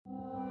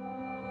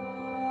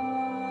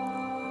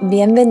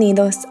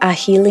Bienvenidos a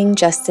Healing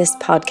Justice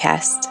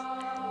Podcast,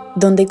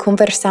 donde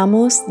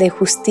conversamos de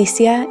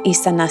justicia y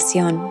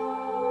sanación.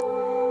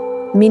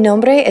 Mi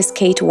nombre es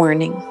Kate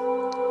Warning.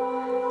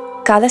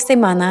 Cada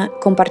semana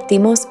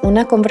compartimos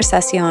una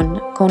conversación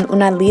con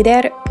una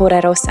líder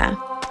poderosa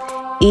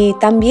y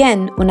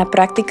también una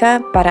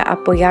práctica para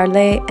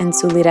apoyarle en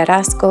su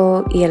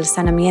liderazgo y el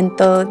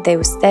sanamiento de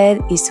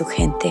usted y su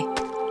gente.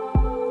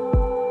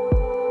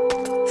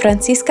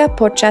 Francisca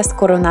Porchas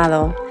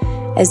Coronado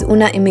es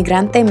una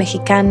inmigrante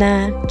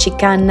mexicana,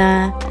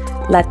 chicana,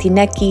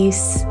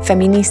 latinex,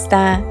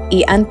 feminista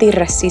y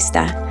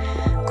antirracista,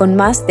 con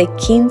más de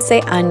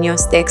 15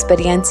 años de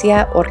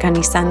experiencia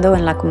organizando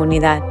en la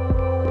comunidad.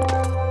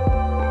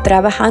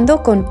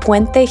 Trabajando con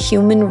Puente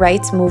Human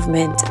Rights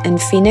Movement en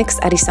Phoenix,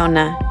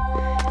 Arizona,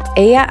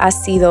 ella ha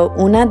sido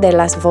una de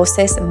las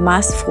voces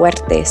más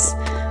fuertes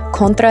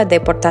contra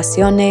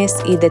deportaciones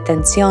y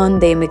detención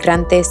de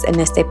inmigrantes en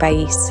este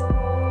país.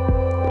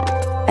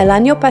 El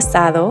año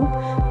pasado,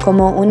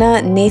 como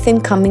una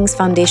Nathan Cummings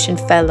Foundation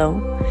Fellow,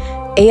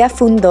 ella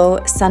fundó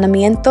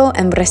Sanamiento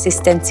en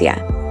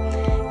Resistencia,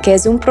 que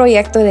es un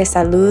proyecto de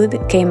salud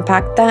que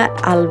impacta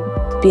al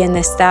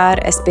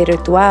bienestar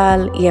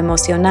espiritual y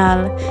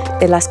emocional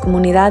de las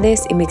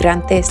comunidades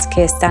inmigrantes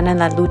que están en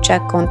la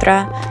lucha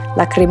contra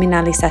la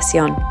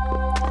criminalización.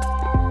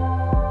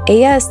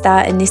 Ella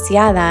está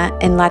iniciada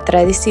en la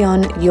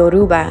tradición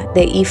Yoruba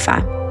de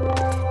Ifa,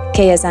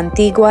 que es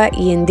antigua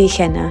y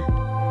indígena,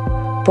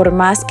 por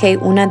más que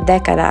una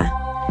década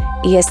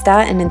y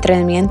está en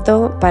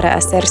entrenamiento para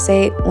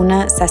hacerse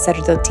una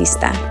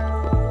sacerdotisa.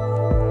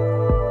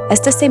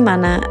 Esta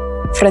semana,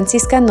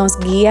 Francisca nos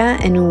guía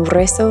en un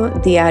rezo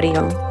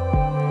diario.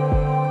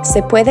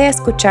 Se puede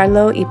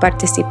escucharlo y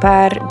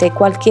participar de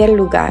cualquier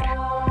lugar,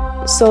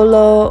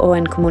 solo o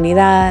en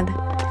comunidad,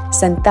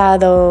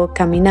 sentado,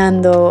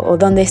 caminando o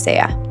donde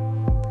sea.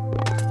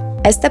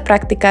 Esta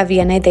práctica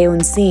viene de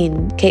un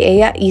zine que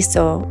ella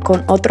hizo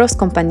con otras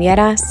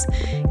compañeras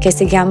que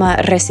se llama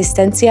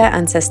Resistencia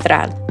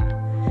Ancestral.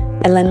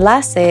 El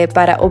enlace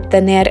para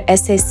obtener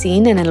ese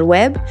zine en el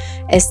web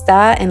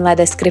está en la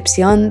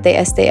descripción de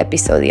este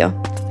episodio.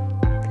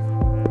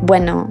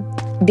 Bueno,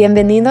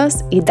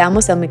 bienvenidos y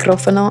damos el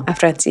micrófono a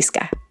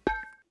Francisca.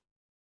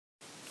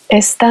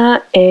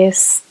 Esta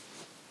es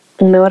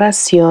una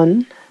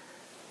oración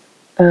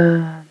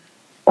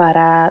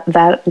para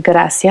dar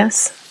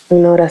gracias.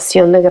 Una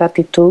oración de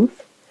gratitud.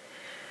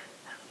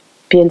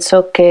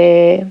 Pienso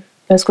que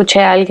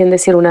escuché a alguien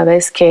decir una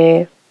vez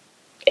que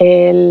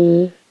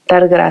el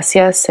dar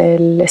gracias,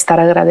 el estar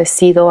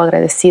agradecido,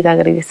 agradecida,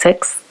 agradecer,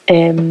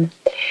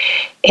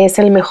 es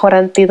el mejor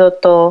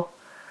antídoto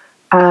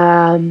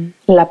a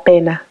la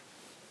pena,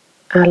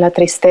 a la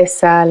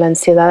tristeza, a la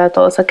ansiedad, a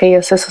todos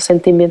esos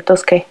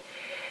sentimientos que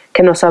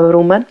nos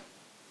abruman.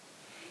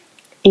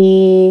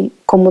 Y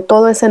como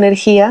todo es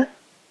energía,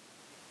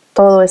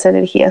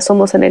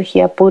 somos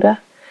energía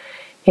pura.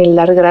 El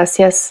dar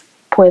gracias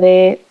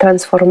puede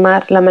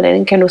transformar la manera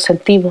en que nos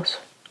sentimos.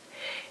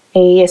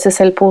 Y ese es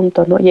el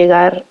punto, ¿no?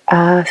 Llegar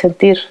a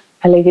sentir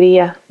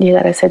alegría,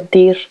 llegar a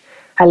sentir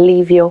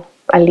alivio,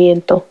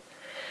 aliento.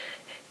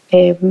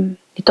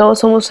 Y todos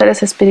somos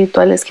seres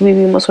espirituales que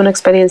vivimos una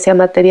experiencia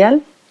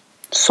material.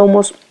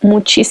 Somos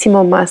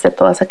muchísimo más de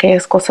todas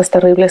aquellas cosas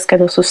terribles que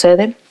nos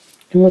suceden,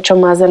 mucho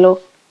más de lo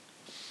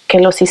que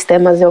los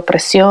sistemas de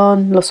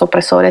opresión, los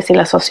opresores y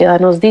la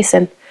sociedad nos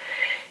dicen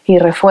y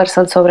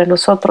refuerzan sobre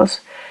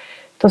nosotros.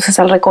 Entonces,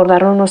 al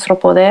recordarnos nuestro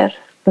poder,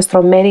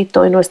 nuestro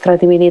mérito y nuestra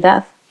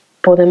divinidad,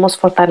 podemos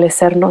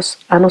fortalecernos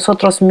a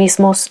nosotros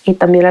mismos y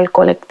también al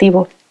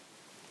colectivo.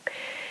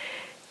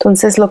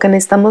 Entonces, lo que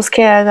necesitamos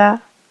que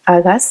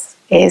hagas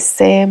es,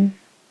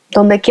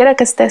 donde quiera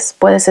que estés,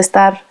 puedes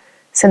estar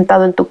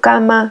sentado en tu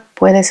cama,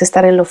 puedes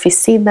estar en la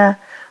oficina,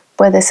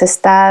 puedes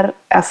estar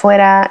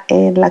afuera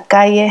en la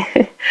calle,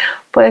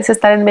 puedes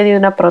estar en medio de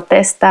una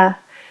protesta,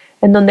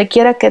 en donde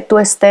quiera que tú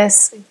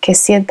estés, que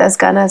sientas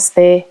ganas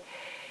de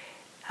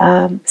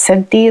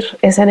sentir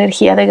esa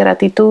energía de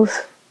gratitud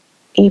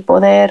y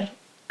poder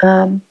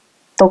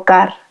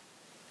tocar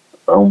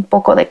un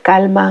poco de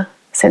calma,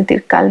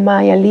 sentir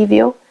calma y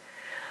alivio.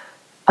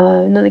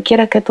 Donde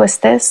quiera que tú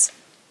estés,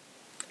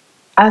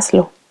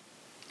 hazlo.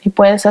 Y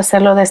puedes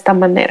hacerlo de esta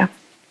manera,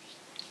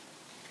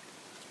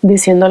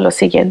 diciendo lo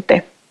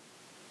siguiente: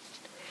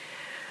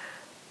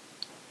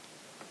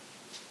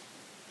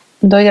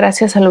 doy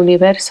gracias al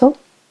universo,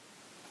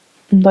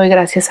 doy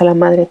gracias a la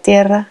Madre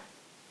Tierra,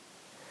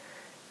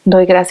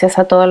 doy gracias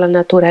a toda la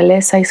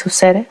naturaleza y sus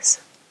seres,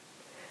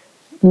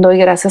 doy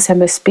gracias a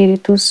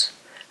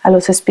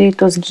los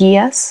espíritus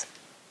guías,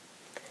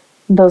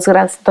 doy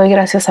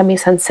gracias a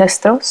mis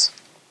ancestros,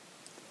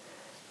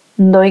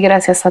 doy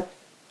gracias a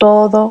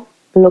todo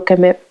lo que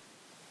me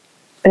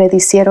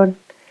predicieron,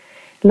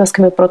 los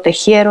que me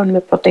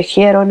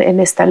protegieron en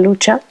esta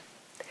lucha.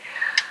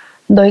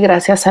 Doy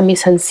gracias a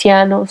mis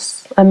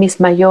ancianos, a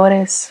mis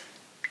mayores.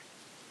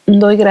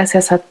 Doy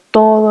gracias a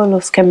todos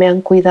los que me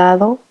han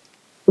cuidado,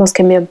 los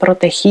que me han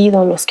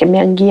protegido, los que me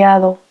han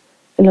guiado,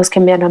 los que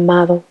me han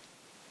amado.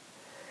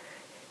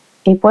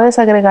 Y puedes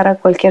agregar a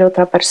cualquier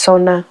otra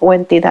persona o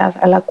entidad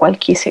a la cual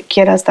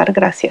quieras dar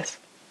gracias.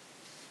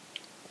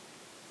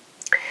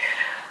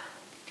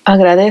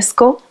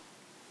 Agradezco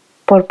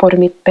por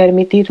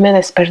permitirme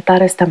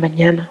despertar esta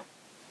mañana.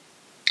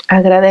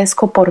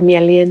 Agradezco por mi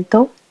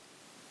aliento.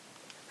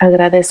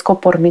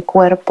 Agradezco por mi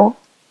cuerpo.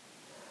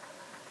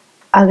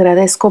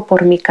 Agradezco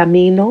por mi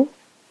camino.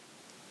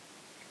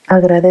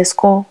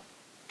 Agradezco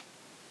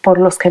por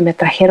los que me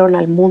trajeron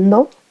al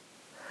mundo.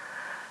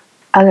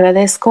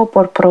 Agradezco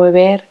por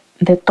proveer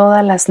de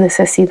todas las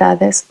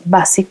necesidades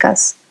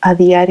básicas a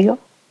diario.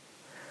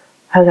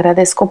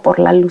 Agradezco por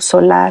la luz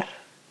solar.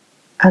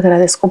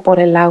 Agradezco por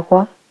el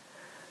agua.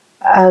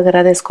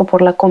 Agradezco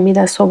por la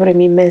comida sobre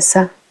mi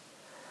mesa.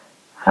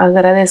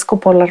 Agradezco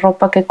por la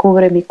ropa que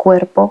cubre mi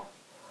cuerpo.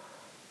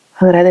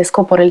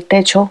 Agradezco por el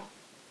techo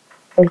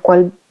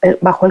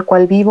bajo el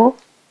cual vivo.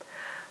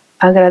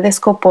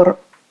 Agradezco por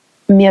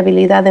mi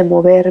habilidad de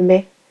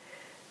moverme,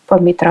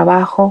 por mi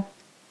trabajo.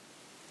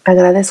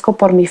 Agradezco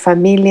por mi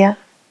familia.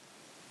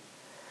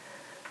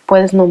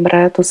 Puedes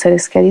nombrar a tus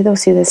seres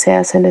queridos si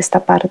deseas en esta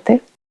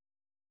parte.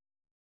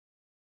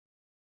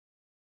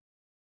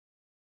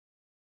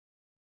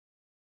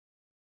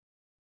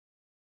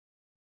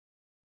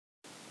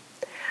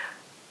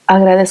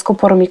 Agradezco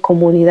por mi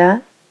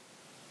comunidad.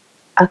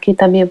 Aquí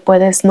también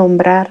puedes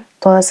nombrar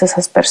todas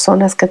esas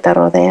personas que te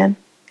rodean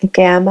y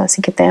que amas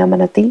y que te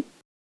aman a ti.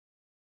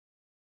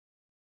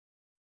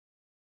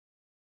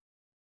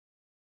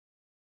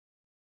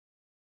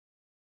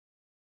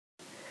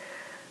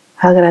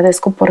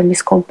 Agradezco por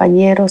mis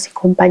compañeros y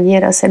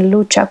compañeras en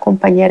lucha,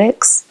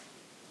 compañerex.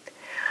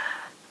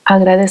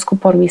 Agradezco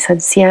por mis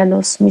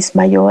ancianos, mis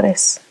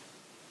mayores.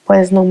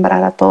 Puedes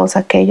nombrar a todos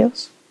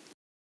aquellos.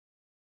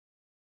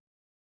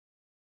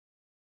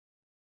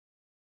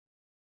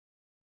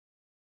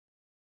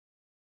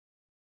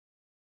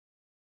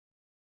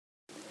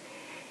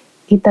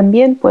 Y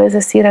también puedes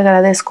decir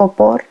agradezco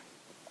por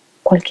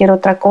cualquier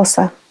otra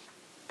cosa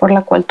por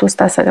la cual tú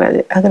estás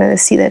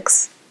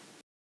agradecidex.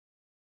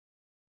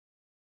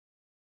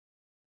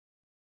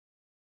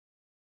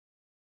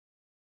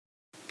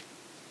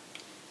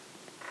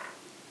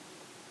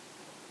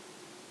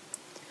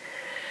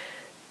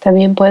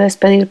 También puedes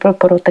pedir por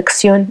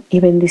protección y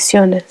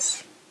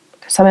bendiciones.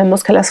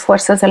 Sabemos que las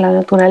fuerzas de la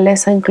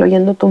naturaleza,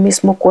 incluyendo tu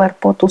mismo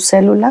cuerpo, tus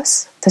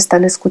células, te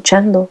están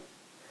escuchando.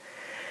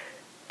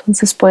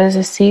 Entonces puedes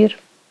decir,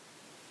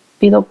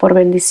 pido por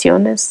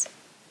bendiciones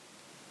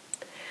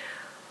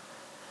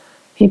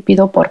y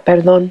pido por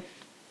perdón.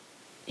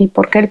 ¿Y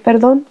por qué el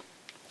perdón?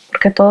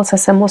 Porque todos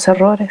hacemos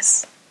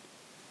errores,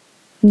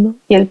 ¿no?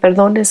 Y el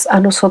perdón es a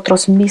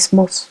nosotros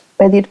mismos.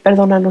 Pedir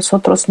perdón a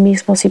nosotros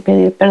mismos y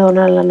pedir perdón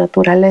a la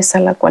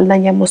naturaleza, la cual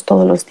dañamos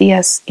todos los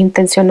días,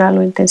 intencional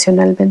o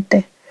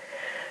intencionalmente.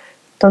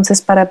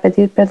 Entonces, para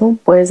pedir perdón,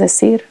 puedes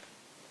decir,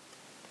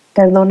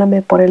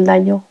 perdóname por el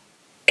daño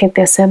que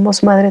te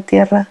hacemos, Madre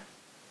Tierra.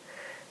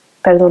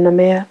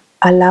 Perdóname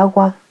al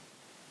agua.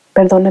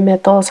 Perdóname a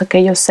todos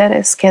aquellos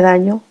seres que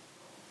daño,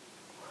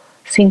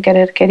 sin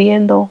querer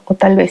queriendo o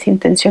tal vez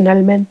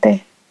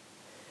intencionalmente.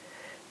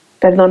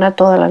 Perdona a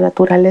toda la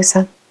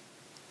naturaleza.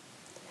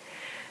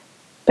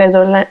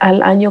 Perdona al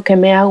daño que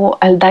me hago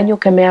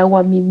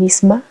a mí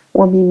misma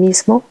o a mí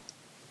mismo.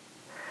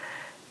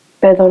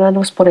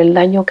 Perdónanos por el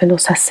daño que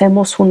nos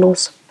hacemos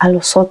unos a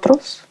los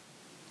otros.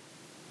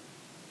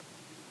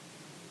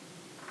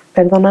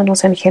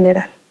 Perdónanos en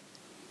general.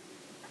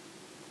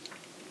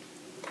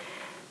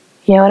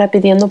 Y ahora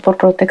pidiendo por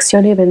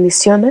protección y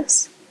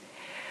bendiciones,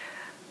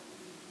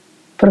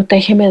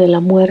 protégeme de la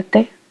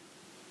muerte,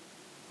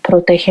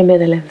 protégeme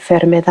de la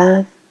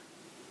enfermedad,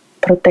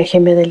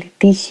 protégeme del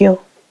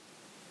litigio,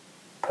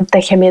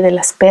 protégeme de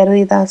las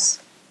pérdidas,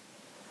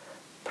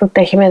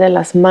 protégeme de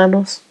las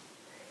manos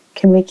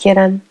que me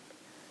quieran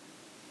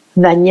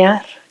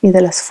dañar y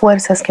de las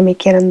fuerzas que me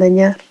quieran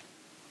dañar.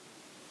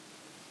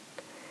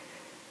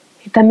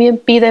 Y también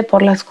pide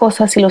por las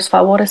cosas y los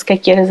favores que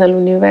quieres del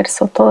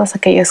universo, todas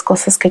aquellas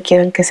cosas que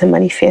quieran que se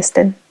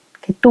manifiesten,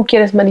 que tú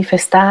quieres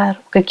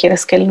manifestar, que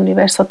quieres que el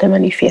universo te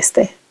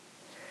manifieste.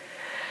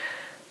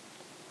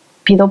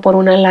 Pido por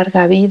una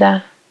larga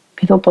vida,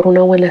 pido por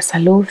una buena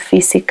salud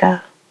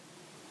física,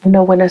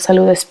 una buena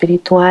salud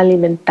espiritual y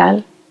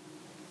mental.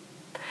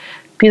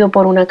 Pido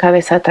por una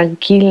cabeza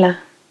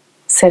tranquila,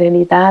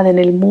 serenidad en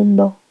el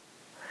mundo.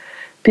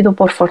 Pido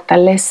por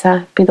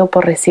fortaleza, pido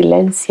por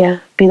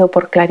resiliencia, pido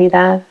por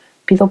claridad,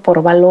 pido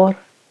por valor,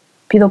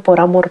 pido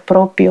por amor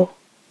propio.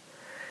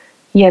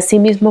 Y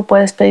asimismo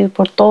puedes pedir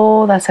por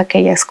todas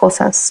aquellas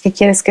cosas que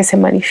quieres que se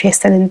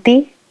manifiesten en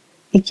ti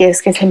y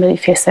quieres que se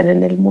manifiesten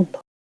en el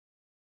mundo.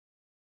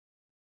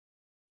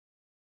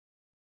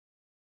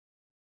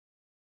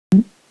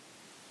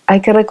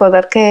 Hay que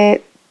recordar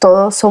que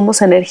todos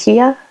somos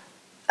energía.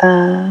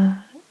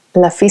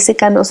 La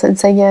física nos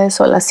enseña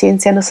eso, la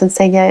ciencia nos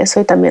enseña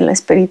eso y también la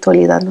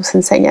espiritualidad nos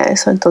enseña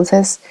eso.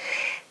 Entonces,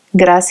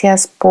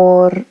 gracias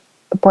por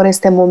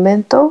este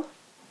momento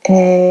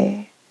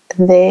de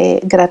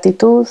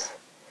gratitud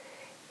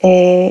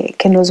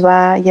que nos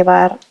va a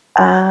llevar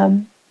a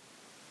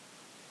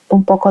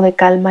un poco de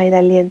calma y de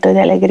aliento y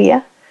de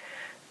alegría.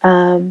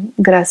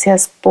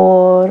 Gracias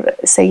por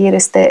seguir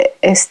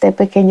este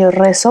pequeño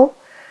rezo,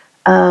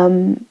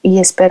 y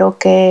espero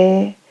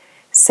que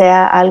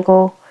sea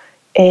algo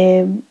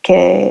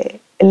que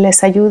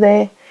les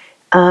ayude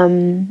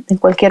en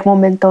cualquier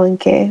momento en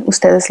que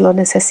ustedes lo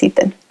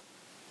necesiten.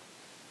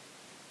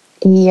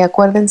 Y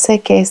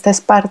acuérdense que esta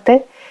es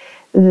parte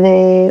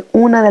de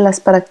una de las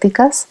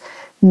prácticas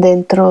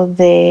dentro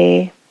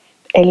de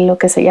lo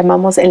que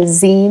llamamos el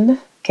zine,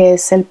 que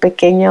es el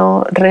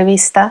pequeño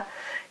revista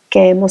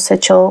que hemos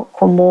hecho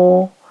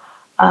como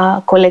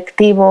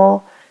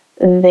colectivo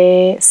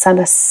de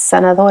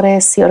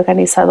sanadores y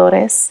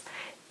organizadores,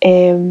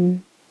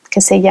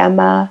 que se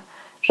llama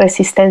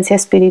Resistencia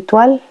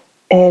Espiritual,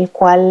 el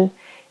cual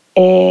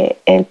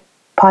el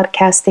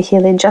podcast de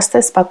Healing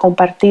Justice va a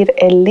compartir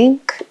el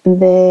link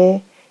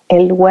de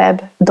el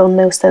web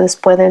donde ustedes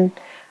pueden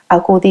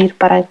acudir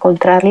para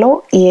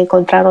encontrarlo y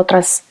encontrar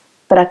otras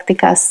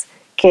prácticas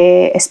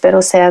que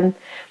espero sean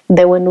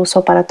de buen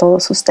uso para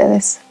todos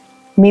ustedes.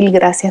 Mil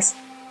gracias.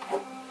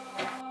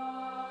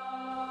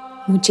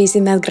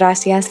 Muchísimas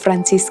gracias,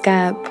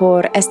 Francisca,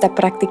 por esta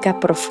práctica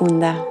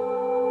profunda.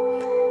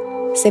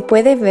 Se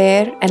puede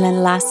ver el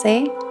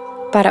enlace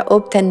para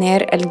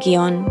obtener el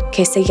guión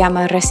que se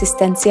llama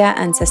Resistencia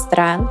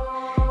Ancestral,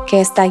 que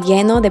está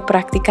lleno de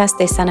prácticas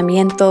de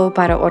sanamiento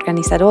para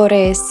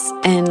organizadores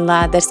en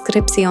la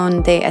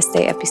descripción de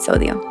este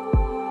episodio.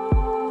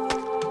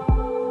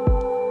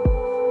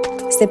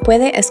 Se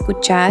puede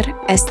escuchar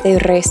este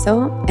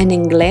rezo en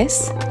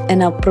inglés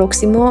en el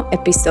próximo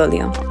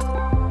episodio.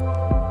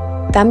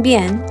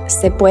 También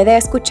se puede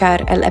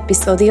escuchar el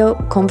episodio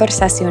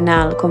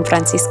conversacional con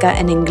Francisca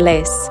en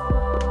inglés,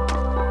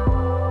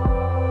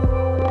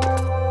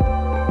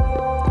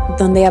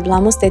 donde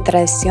hablamos de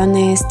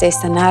tradiciones de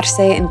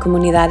sanarse en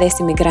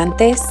comunidades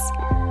inmigrantes,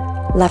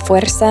 la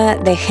fuerza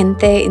de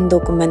gente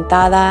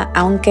indocumentada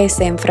aunque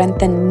se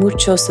enfrenten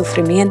mucho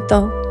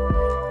sufrimiento,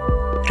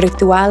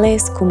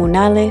 rituales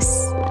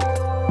comunales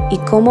y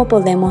cómo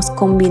podemos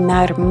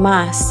combinar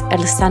más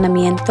el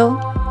sanamiento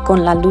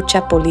con la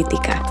lucha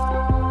política.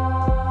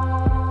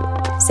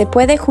 Se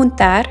puede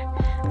juntar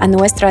a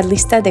nuestra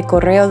lista de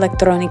correo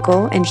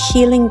electrónico en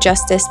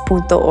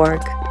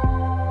healingjustice.org.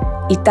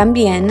 Y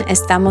también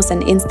estamos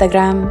en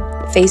Instagram,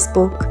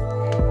 Facebook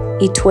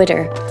y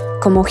Twitter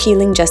como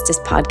Healing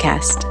Justice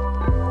Podcast.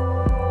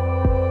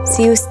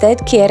 Si usted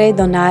quiere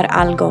donar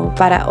algo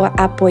para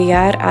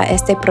apoyar a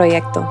este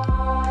proyecto,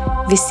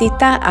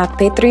 visita a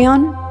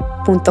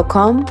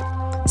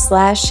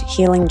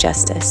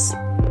patreon.com/healingjustice.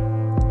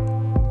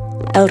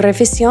 La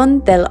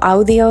revisión del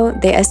audio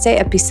de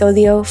este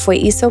episodio fue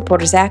hecho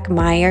por Zach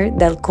Meyer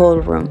del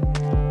Cole Room.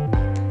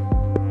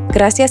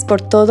 Gracias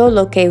por todo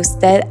lo que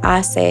usted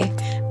hace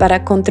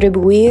para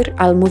contribuir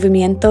al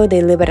movimiento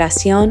de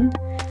liberación,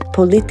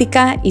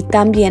 política y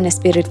también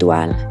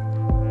espiritual.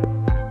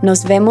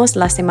 Nos vemos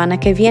la semana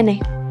que viene.